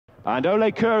And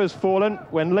Ole Kerr has fallen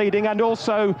when leading, and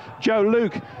also Joe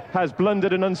Luke has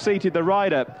blundered and unseated the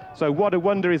rider. So What a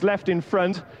Wonder is left in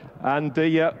front, and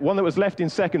the one that was left in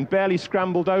second barely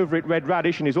scrambled over it, Red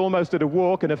Radish, and is almost at a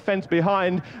walk, and a fence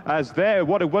behind as there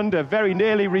What a Wonder very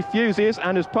nearly refuses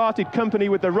and has parted company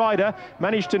with the rider,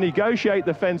 managed to negotiate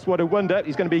the fence. What a Wonder.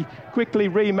 He's going to be quickly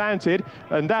remounted,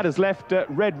 and that has left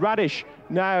Red Radish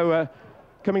now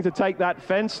coming to take that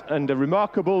fence, and a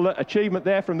remarkable achievement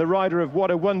there from the rider of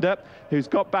What a Wonder, who's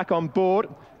got back on board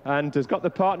and has got the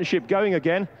partnership going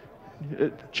again,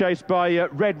 chased by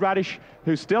Red Radish,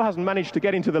 who still hasn't managed to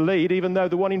get into the lead, even though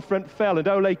the one in front fell, and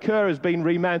Ole Kerr has been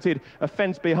remounted a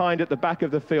fence behind at the back of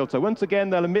the field. So once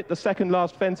again, they'll omit the second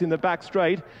last fence in the back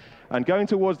straight, and going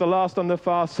towards the last on the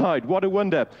far side, What a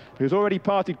Wonder, who's already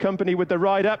parted company with the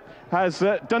rider, has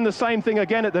done the same thing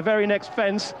again at the very next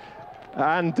fence.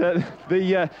 And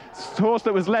the horse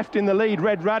that was left in the lead,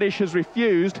 Red Radish, has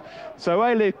refused. So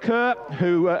Ole Kerr,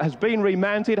 who has been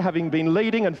remounted, having been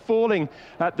leading and falling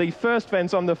at the first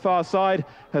fence on the far side,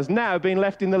 has now been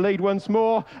left in the lead once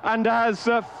more and has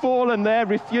fallen there,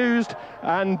 refused,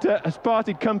 and has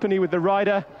parted company with the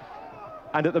rider.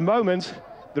 And at the moment,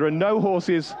 there are no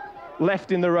horses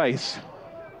left in the race.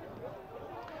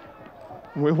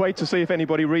 We'll wait to see if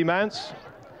anybody remounts.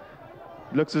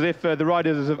 Looks as if the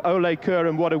riders of Ole Kerr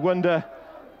and What a Wonder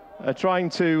are trying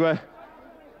to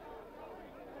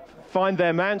find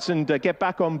their mounts and get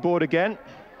back on board again.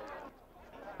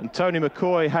 And Tony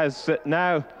McCoy has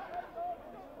now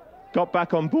got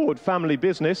back on board Family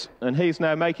Business, and he's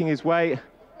now making his way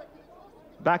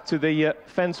back to the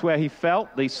fence where he fell,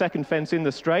 the second fence in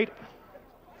the straight.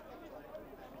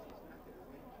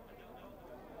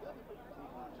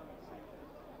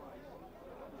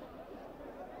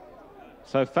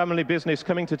 So Family Business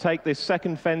coming to take this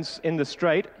second fence in the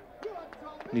straight.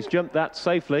 He's jumped that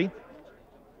safely.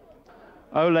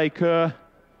 Ole Kerr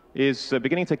is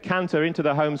beginning to canter into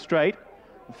the home straight.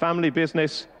 Family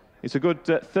Business is a good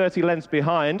 30 lengths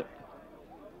behind.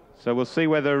 So we'll see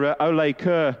whether Ole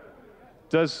Kerr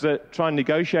does try and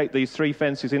negotiate these three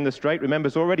fences in the straight. Remember,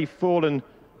 he's already fallen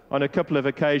on a couple of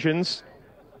occasions.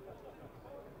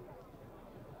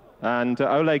 And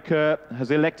Ole Kerr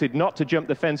has elected not to jump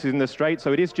the fences in the straight,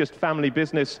 so it is just Family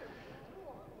Business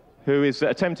who is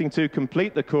attempting to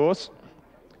complete the course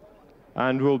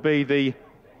and will be the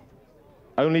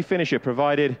only finisher,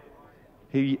 provided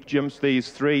he jumps these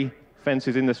three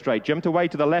fences in the straight. Jumped away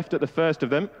to the left at the first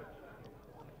of them,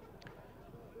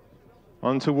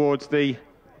 on towards the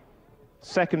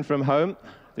second from home.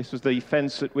 This was the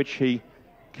fence at which he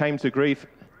came to grief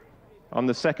on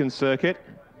the second circuit.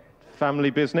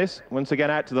 Family Business, once again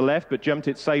out to the left, but jumped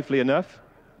it safely enough.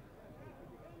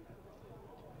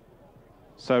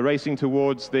 So racing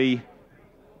towards the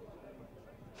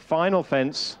final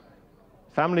fence,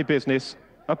 Family Business,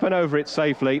 up and over it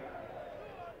safely.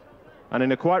 And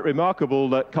in a quite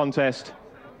remarkable contest,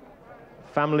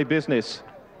 Family Business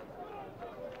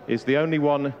is the only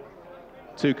one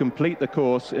to complete the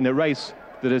course in a race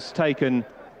that has taken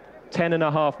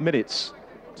 10.5 minutes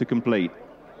to complete.